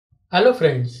Hello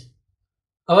friends,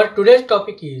 our today's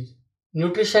topic is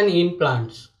nutrition in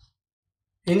plants.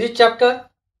 In this chapter,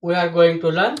 we are going to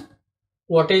learn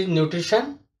what is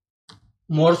nutrition,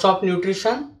 modes of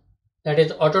nutrition, that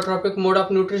is autotrophic mode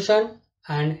of nutrition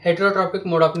and heterotrophic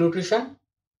mode of nutrition,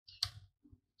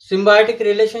 symbiotic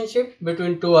relationship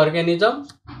between two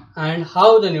organisms and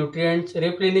how the nutrients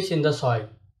replenish in the soil.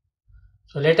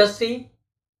 So let us see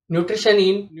nutrition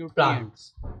in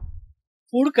plants.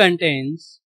 Food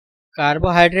contains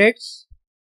carbohydrates,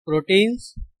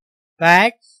 proteins,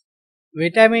 fats,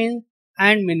 vitamins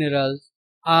and minerals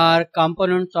are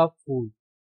components of food.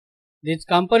 These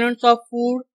components of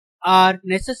food are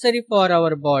necessary for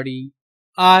our body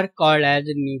are called as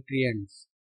nutrients.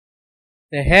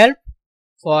 They help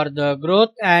for the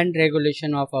growth and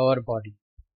regulation of our body,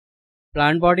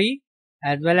 plant body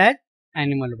as well as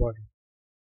animal body.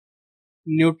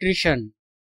 Nutrition.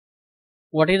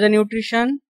 What is the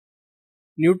nutrition?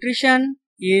 Nutrition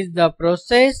is the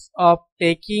process of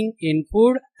taking in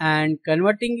food and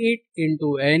converting it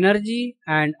into energy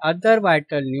and other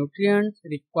vital nutrients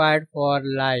required for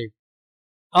life.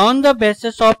 On the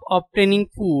basis of obtaining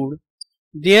food,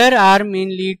 there are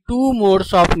mainly two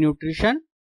modes of nutrition: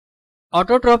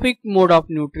 autotrophic mode of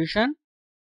nutrition,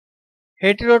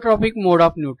 heterotrophic mode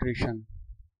of nutrition.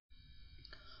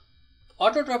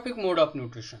 Autotrophic mode of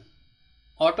nutrition.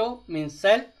 Auto means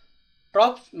self,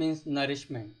 trophs means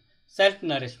nourishment,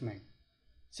 self-nourishment.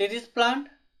 See this plant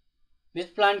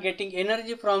getting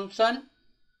energy from sun,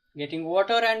 getting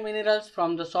water and minerals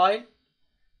from the soil,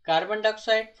 carbon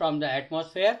dioxide from the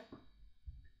atmosphere.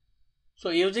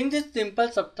 So using these simple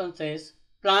substances,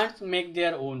 plants make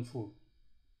their own food.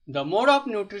 The mode of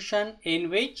nutrition in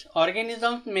which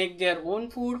organisms make their own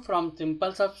food from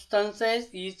simple substances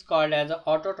is called as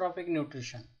autotrophic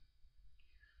nutrition.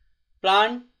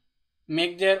 Plants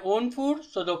make their own food,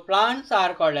 so the plants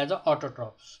are called as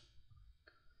autotrophs.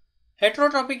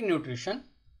 Heterotrophic nutrition.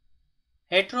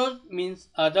 Hetero means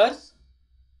others.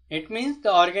 It means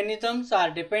the organisms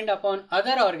are depend upon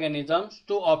other organisms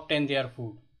to obtain their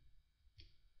food.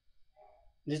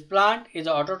 This plant is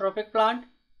an autotrophic plant.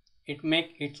 It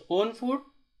makes its own food,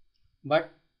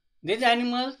 but these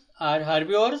animals are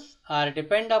herbivores, are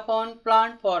depend upon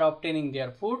plant for obtaining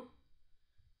their food.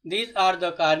 These are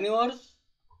the carnivores,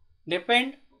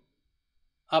 depend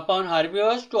upon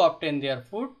herbivores to obtain their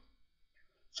food.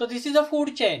 So this is a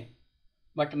food chain,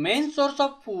 but main source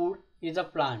of food is a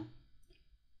plant.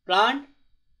 Plant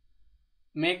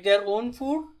make their own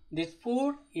food. This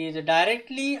food is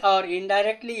directly or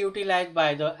indirectly utilized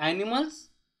by the animals.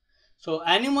 So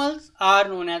animals are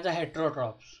known as the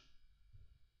heterotrophs.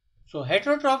 So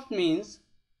heterotroph means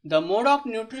the mode of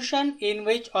nutrition in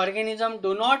which organisms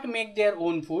do not make their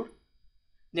own food.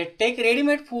 They take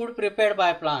ready-made food prepared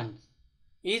by plants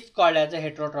is called as a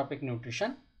heterotrophic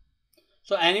nutrition.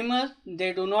 So animals,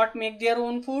 they do not make their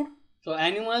own food. So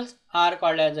animals are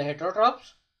called as the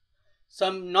heterotrophs.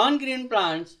 Some non-green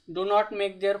plants do not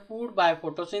make their food by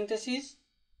photosynthesis.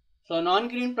 So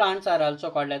non-green plants are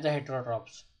also called as the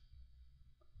heterotrophs.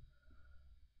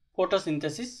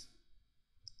 Photosynthesis.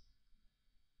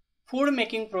 Food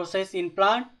making process in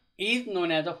plant is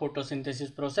known as the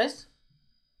photosynthesis process.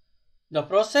 The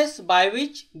process by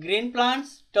which green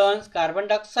plants turns carbon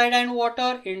dioxide and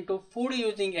water into food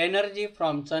using energy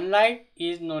from sunlight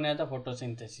is known as the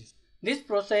photosynthesis. This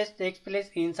process takes place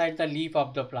inside the leaf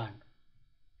of the plant.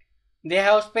 They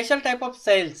have special type of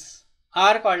cells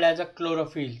are called as the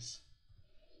chlorophylls.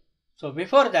 So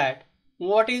before that,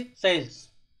 what is cells?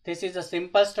 This is a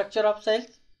simple structure of cells.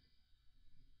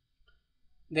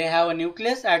 They have a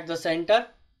nucleus at the center.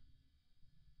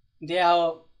 They have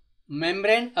a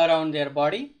membrane around their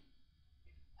body,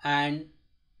 and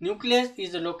nucleus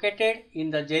is located in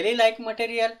the jelly-like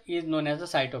material is known as the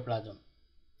cytoplasm.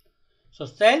 So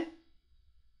cell,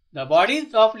 the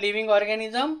bodies of living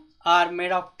organism are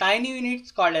made of tiny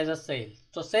units called as a cell.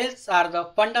 So cells are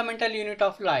the fundamental unit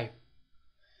of life.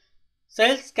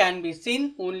 Cells can be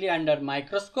seen only under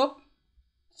microscope.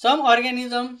 Some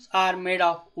organisms are made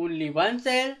of only one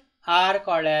cell, are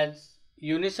called as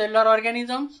unicellular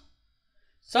organisms.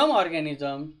 Some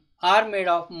organisms are made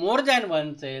of more than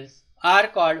one cells, are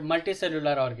called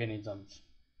multicellular organisms.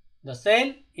 The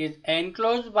cell is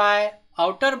enclosed by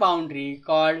outer boundary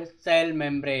called cell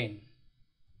membrane.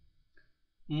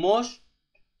 Most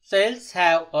cells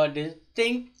have a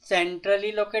distinct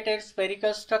centrally located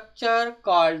spherical structure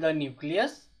called the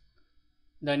nucleus.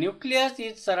 The nucleus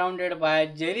is surrounded by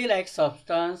jelly-like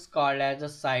substance called as the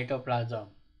cytoplasm.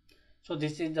 So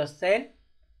this is the cell.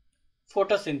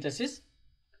 Photosynthesis.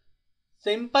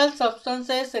 Simple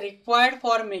substances required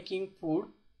for making food.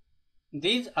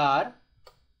 These are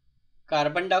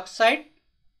carbon dioxide.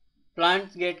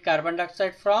 Plants get carbon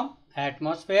dioxide from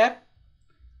atmosphere,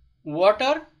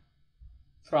 water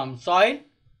from soil,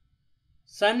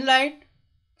 sunlight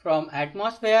from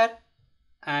atmosphere,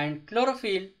 and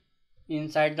chlorophyll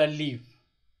inside the leaf.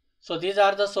 So these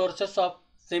are the sources of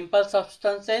simple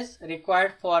substances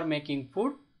required for making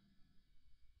food.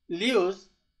 Leaves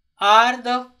are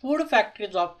the food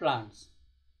factories of plants.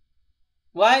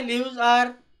 Why leaves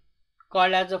are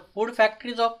called as the food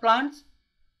factories of plants?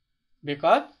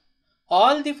 Because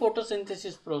all the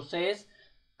photosynthesis process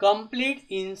complete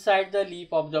inside the leaf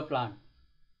of the plant.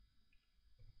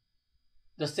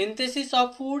 The synthesis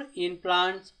of food in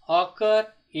plants occur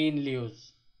in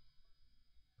leaves.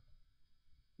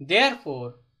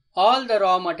 Therefore, all the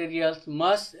raw materials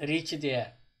must reach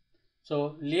there.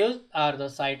 So, leaves are the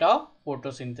site of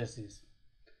photosynthesis.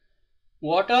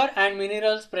 Water and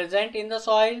minerals present in the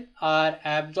soil are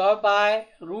absorbed by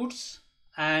roots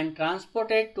and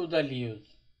transported to the leaves.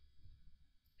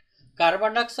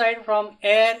 Carbon dioxide from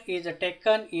air is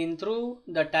taken in through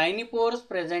the tiny pores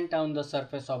present on the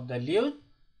surface of the leaves.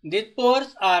 These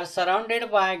pores are surrounded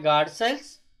by guard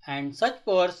cells, and such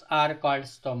pores are called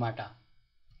stomata.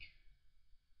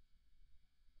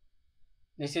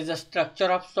 This is the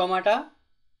structure of stomata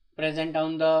present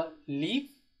on the leaf.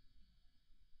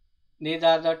 These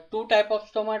are the two types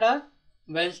of stomata,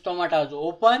 when stomata is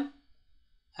open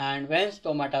and when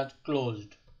stomata is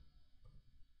closed.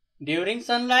 During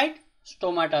sunlight,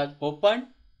 stomata is open,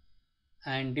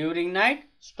 and during night,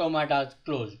 stomata is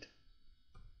closed.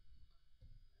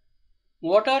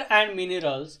 Water and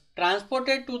minerals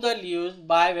transported to the leaves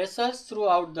by vessels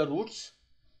throughout the roots,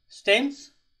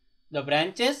 stems, the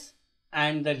branches,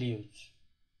 and the leaves.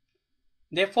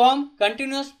 They form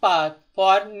continuous path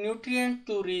for nutrients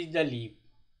to reach the leaf.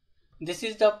 This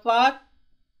is the path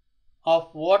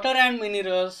of water and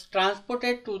minerals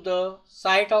transported to the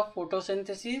site of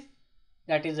photosynthesis,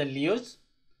 that is the leaves.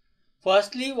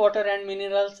 Firstly, water and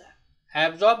minerals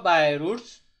absorbed by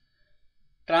roots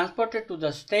transported to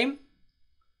the stem,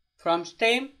 from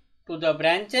stem to the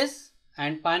branches,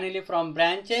 and finally from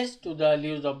branches to the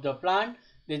leaves of the plant.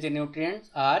 These nutrients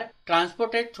are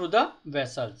transported through the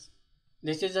vessels.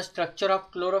 This is the structure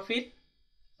of chlorophyll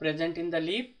present in the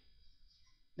leaf.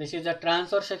 This is the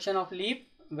transverse section of leaf.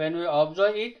 When we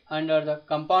observe it under the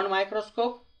compound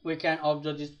microscope, we can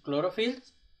observe these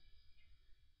chlorophylls.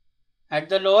 At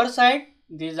the lower side,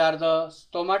 these are the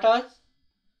stomatas.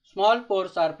 Small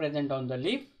pores are present on the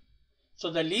leaf.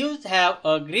 So the leaves have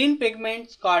a green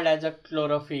pigment called as a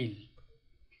chlorophyll.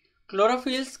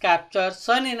 Chlorophylls capture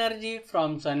sun energy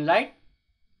from sunlight.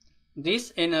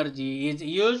 This energy is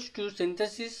used to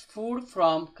synthesize food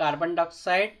from carbon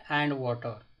dioxide and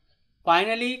water.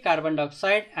 Finally, carbon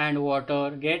dioxide and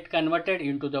water get converted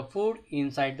into the food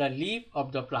inside the leaf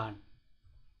of the plant.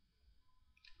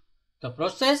 The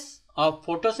process of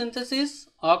photosynthesis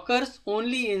occurs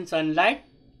only in sunlight.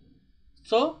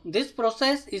 So, this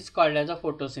process is called as a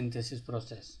photosynthesis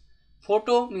process.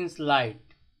 Photo means light,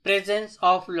 presence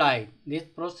of light. This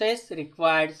process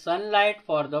required sunlight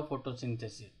for the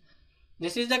photosynthesis.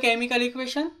 This is the chemical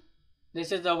equation.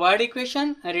 This is the word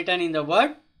equation written in the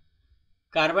word.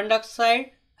 Carbon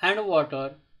dioxide and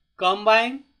water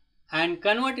combine and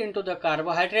convert into the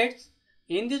carbohydrates.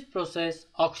 In this process,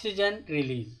 oxygen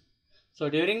release. So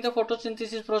during the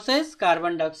photosynthesis process,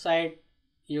 carbon dioxide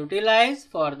utilized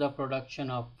for the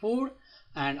production of food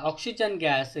and oxygen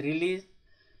gas release.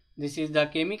 This is the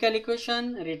chemical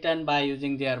equation written by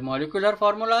using their molecular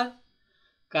formulas.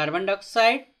 Carbon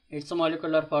dioxide, its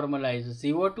molecular formula is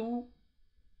CO2.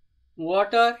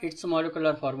 Water, its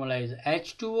molecular formula is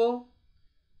H2O.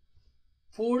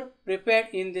 Food prepared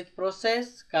in this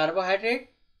process, carbohydrate.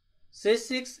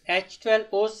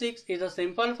 C6H12O6 is a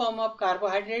simple form of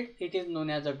carbohydrate. It is known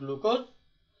as a glucose.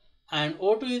 And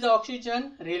O2 is the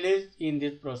oxygen released in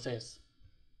this process.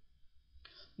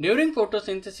 During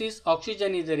photosynthesis,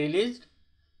 oxygen is released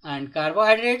and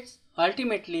carbohydrates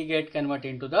ultimately get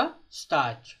converted into the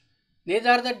starch. These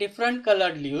are the different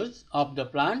colored leaves of the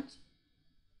plants.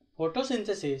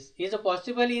 Photosynthesis is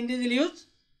possible in these leaves.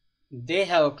 They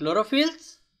have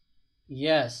chlorophylls.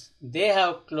 Yes, they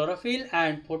have chlorophyll,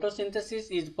 and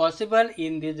photosynthesis is possible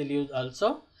in these leaves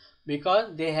also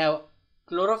because they have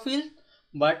chlorophyll,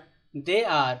 but they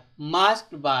are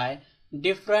masked by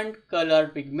different color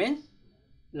pigments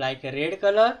like red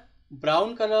color,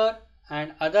 brown color,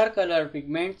 and other color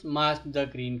pigments mask the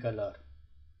green color.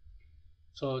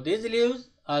 So these leaves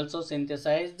also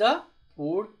synthesize the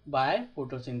food by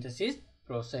photosynthesis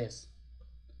process.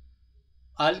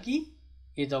 Algae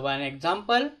is one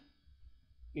example.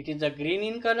 It is a green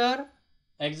in color.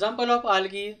 Example of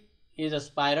algae is a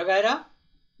Spirogyra,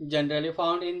 generally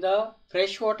found in the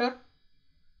fresh water.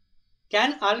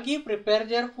 Can algae prepare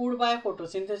their food by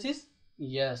photosynthesis?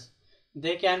 Yes,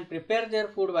 they can prepare their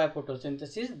food by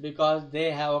photosynthesis because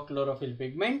they have a chlorophyll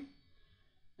pigment,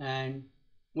 and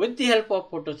with the help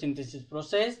of photosynthesis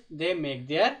process they make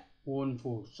their own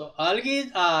food. So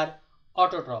algae are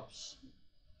autotrophs.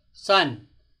 Sun.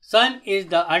 Sun is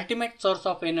the ultimate source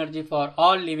of energy for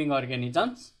all living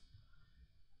organisms.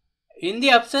 In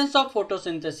the absence of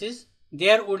photosynthesis,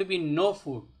 there would be no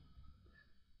food.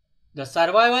 The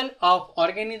survival of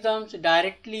organisms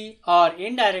directly or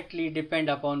indirectly depend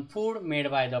upon food made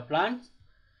by the plants.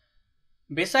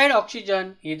 Besides,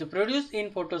 oxygen is produced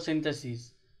in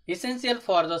photosynthesis, essential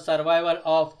for the survival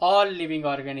of all living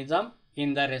organisms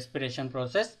in the respiration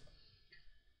process.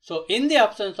 So, in the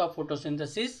absence of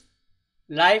photosynthesis,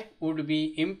 life would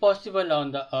be impossible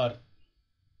on the earth.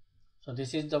 So,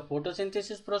 this is the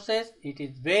photosynthesis process. It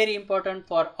is very important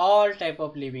for all type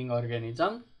of living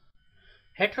organisms.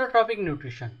 Heterotrophic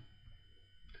nutrition.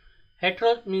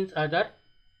 Hetero means other,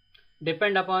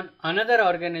 depend upon another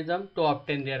organism to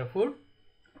obtain their food.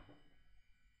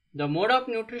 The mode of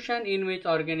nutrition in which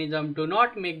organisms do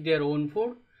not make their own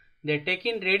food, they take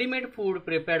in ready-made food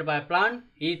prepared by plant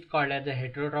is called as a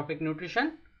heterotrophic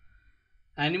nutrition.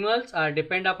 Animals are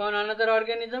depend upon another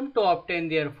organism to obtain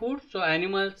their food, so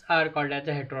animals are called as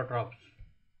a heterotrophs.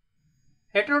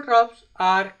 Heterotrophs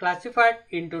are classified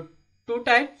into two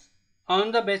types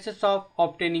on the basis of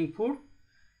obtaining food: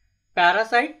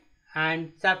 parasite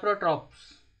and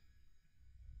saprotrophs.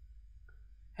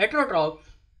 Heterotrophs,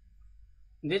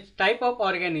 this type of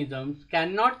organisms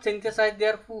cannot synthesize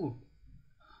their food.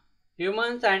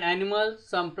 Humans and animals,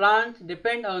 some plants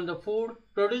depend on the food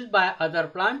produced by other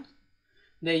plants.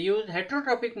 They use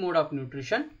heterotrophic mode of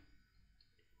nutrition.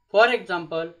 For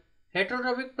example,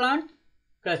 heterotrophic plants,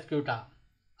 Cuscuta,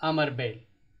 Amarbel.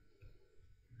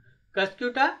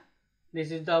 Cuscuta, this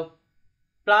is the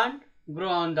plant grow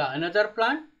on the another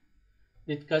plant.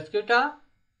 This Cuscuta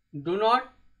do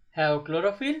not have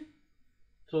chlorophyll,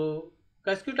 so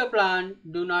Cuscuta plant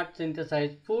do not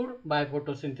synthesize food by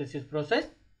photosynthesis process.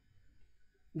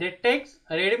 They take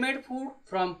ready-made food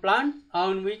from plants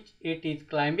on which it is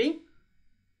climbing.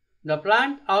 The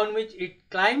plant on which it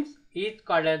climbs is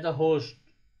called as the host.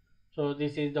 So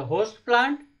this is the host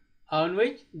plant on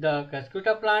which the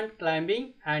Cuscuta plant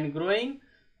climbing and growing,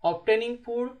 obtaining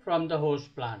food from the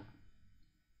host plant.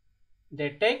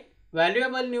 They take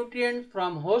valuable nutrients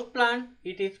from host plant,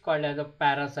 it is called as a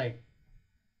parasite.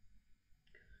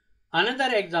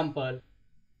 Another example,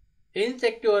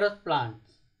 Insectivorous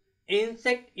plants,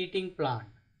 insect eating plant.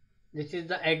 This is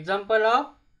the example of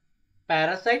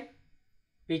parasite.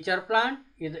 Pitcher plant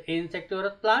is the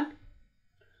insectivorous plant.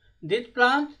 These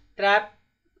plants trap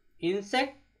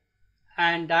insects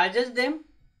and digest them.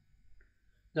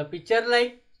 The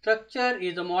pitcher-like structure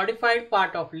is a modified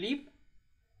part of leaf.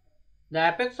 The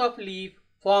apex of leaf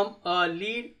form a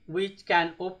lid which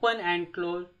can open and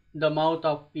close the mouth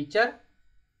of pitcher.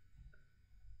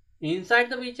 Inside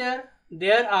the pitcher,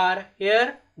 there are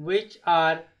hairs which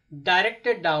are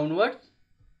directed downwards.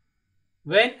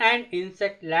 When an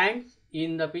insect lands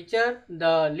in the pitcher,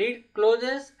 the lid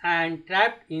closes and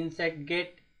trapped insect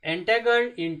get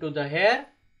entangled into the hair.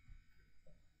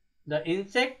 The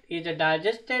insect is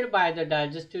digested by the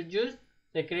digestive juice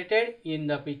secreted in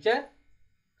the pitcher.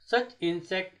 Such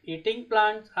insect-eating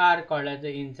plants are called as the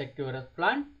insectivorous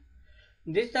plant.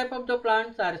 This type of the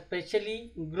plants are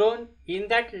specially grown in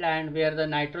that land where the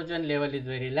nitrogen level is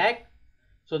very lack,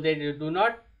 so they do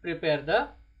not prepare the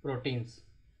proteins.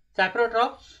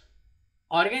 Saprotrophs,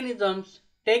 organisms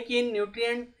take in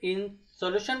nutrients in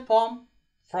solution form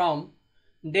from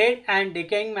dead and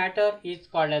decaying matter is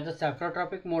called as the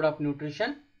saprotrophic mode of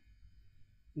nutrition.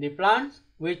 The plants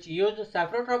which use the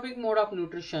saprotrophic mode of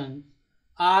nutrition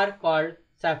are called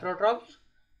saprotrophs.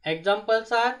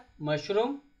 Examples are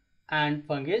mushroom and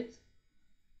fungi.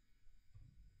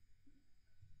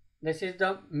 This is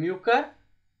the mucor,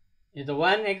 is the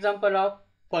one example of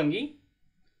fungi.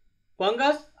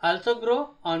 Fungus also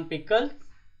grow on pickles,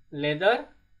 leather,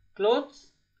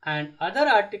 clothes and other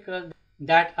articles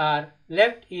that are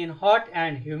left in hot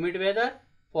and humid weather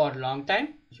for long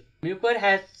time. Mucor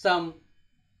has some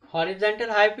horizontal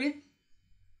hyphae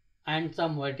and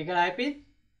some vertical hyphae.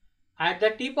 At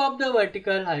the tip of the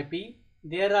vertical hyphae,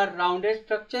 there are rounded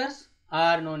structures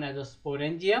are known as a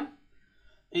sporangium.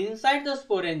 Inside the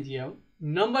sporangium,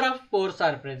 number of spores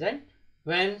are present.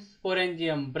 When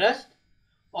sporangium bursts,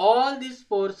 all these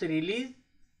spores release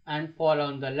and fall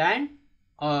on the land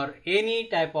or any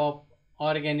type of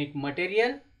organic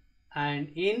material,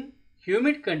 and in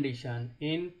humid condition,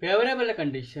 in favorable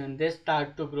condition, they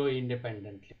start to grow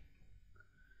independently.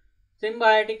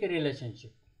 Symbiotic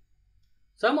relationship.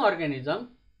 Some organisms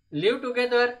live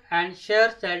together and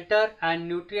share shelter and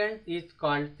nutrients is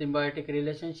called symbiotic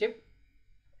relationship.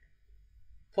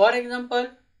 For example,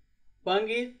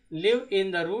 fungi live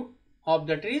in the root of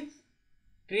the trees.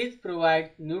 Trees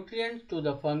provide nutrients to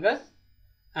the fungus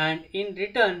and in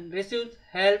return receives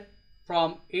help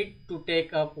from it to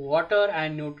take up water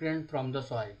and nutrients from the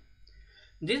soil.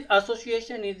 This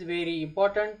association is very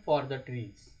important for the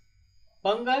trees.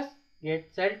 Fungus get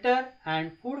shelter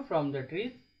and food from the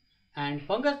trees and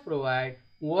fungus provide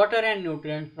water and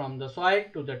nutrients from the soil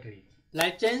to the trees.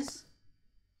 Life chains.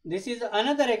 This is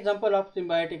another example of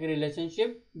symbiotic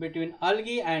relationship between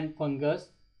algae and fungus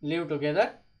live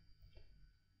together.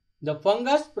 The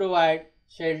fungus provide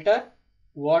shelter,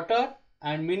 water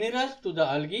and minerals to the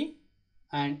algae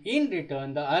and in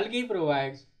return the algae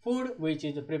provides food which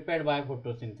is prepared by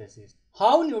photosynthesis.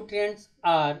 How nutrients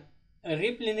are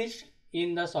replenished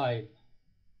in the soil?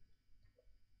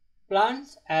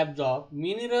 Plants absorb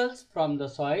minerals from the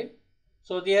soil,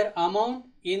 so their amount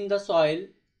in the soil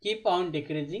keep on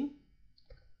decreasing.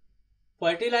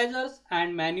 Fertilizers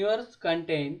and manures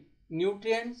contain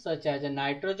nutrients such as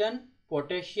nitrogen,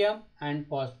 potassium and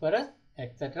phosphorus,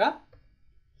 etc.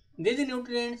 These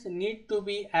nutrients need to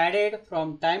be added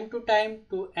from time to time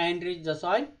to enrich the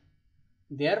soil.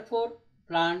 Therefore,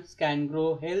 plants can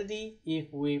grow healthy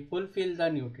if we fulfill the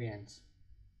nutrients.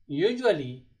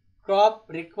 Usually, crop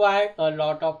require a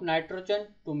lot of nitrogen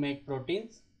to make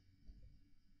proteins.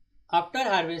 After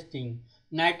harvesting,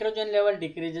 nitrogen level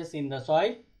decreases in the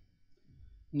soil.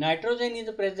 Nitrogen is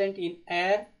present in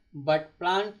air but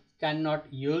plants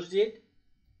cannot use it.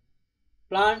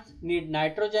 Plants need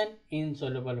nitrogen in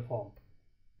soluble form.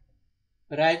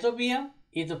 Rhizobium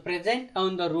is present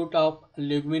on the root of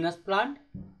leguminous plant.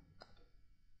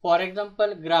 For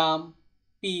example, gram,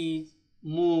 peas,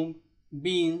 mung,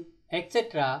 beans,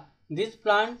 etc. These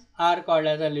plants are called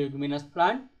as a leguminous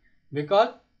plant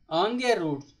because on their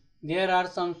roots there are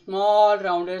some small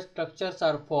rounded structures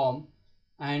are formed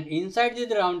and inside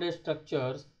these rounded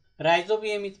structures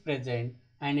rhizobium is present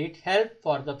and it helps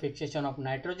for the fixation of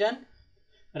nitrogen.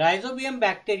 Rhizobium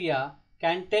bacteria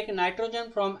can take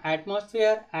nitrogen from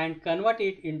atmosphere and convert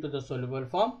it into the soluble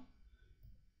form.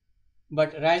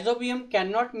 But rhizobium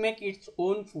cannot make its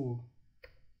own food.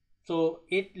 So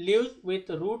it lives with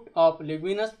root of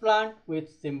leguminous plant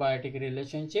with symbiotic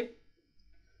relationship.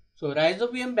 So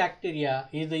rhizobium bacteria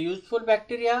is a useful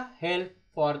bacteria, help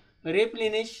for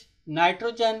replenish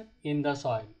nitrogen in the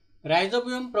soil.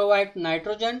 Rhizobium provides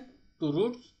nitrogen to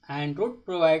roots and root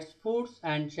provides foods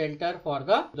and shelter for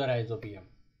the rhizobium.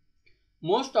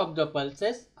 Most of the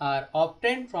pulses are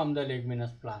obtained from the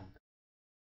leguminous plant.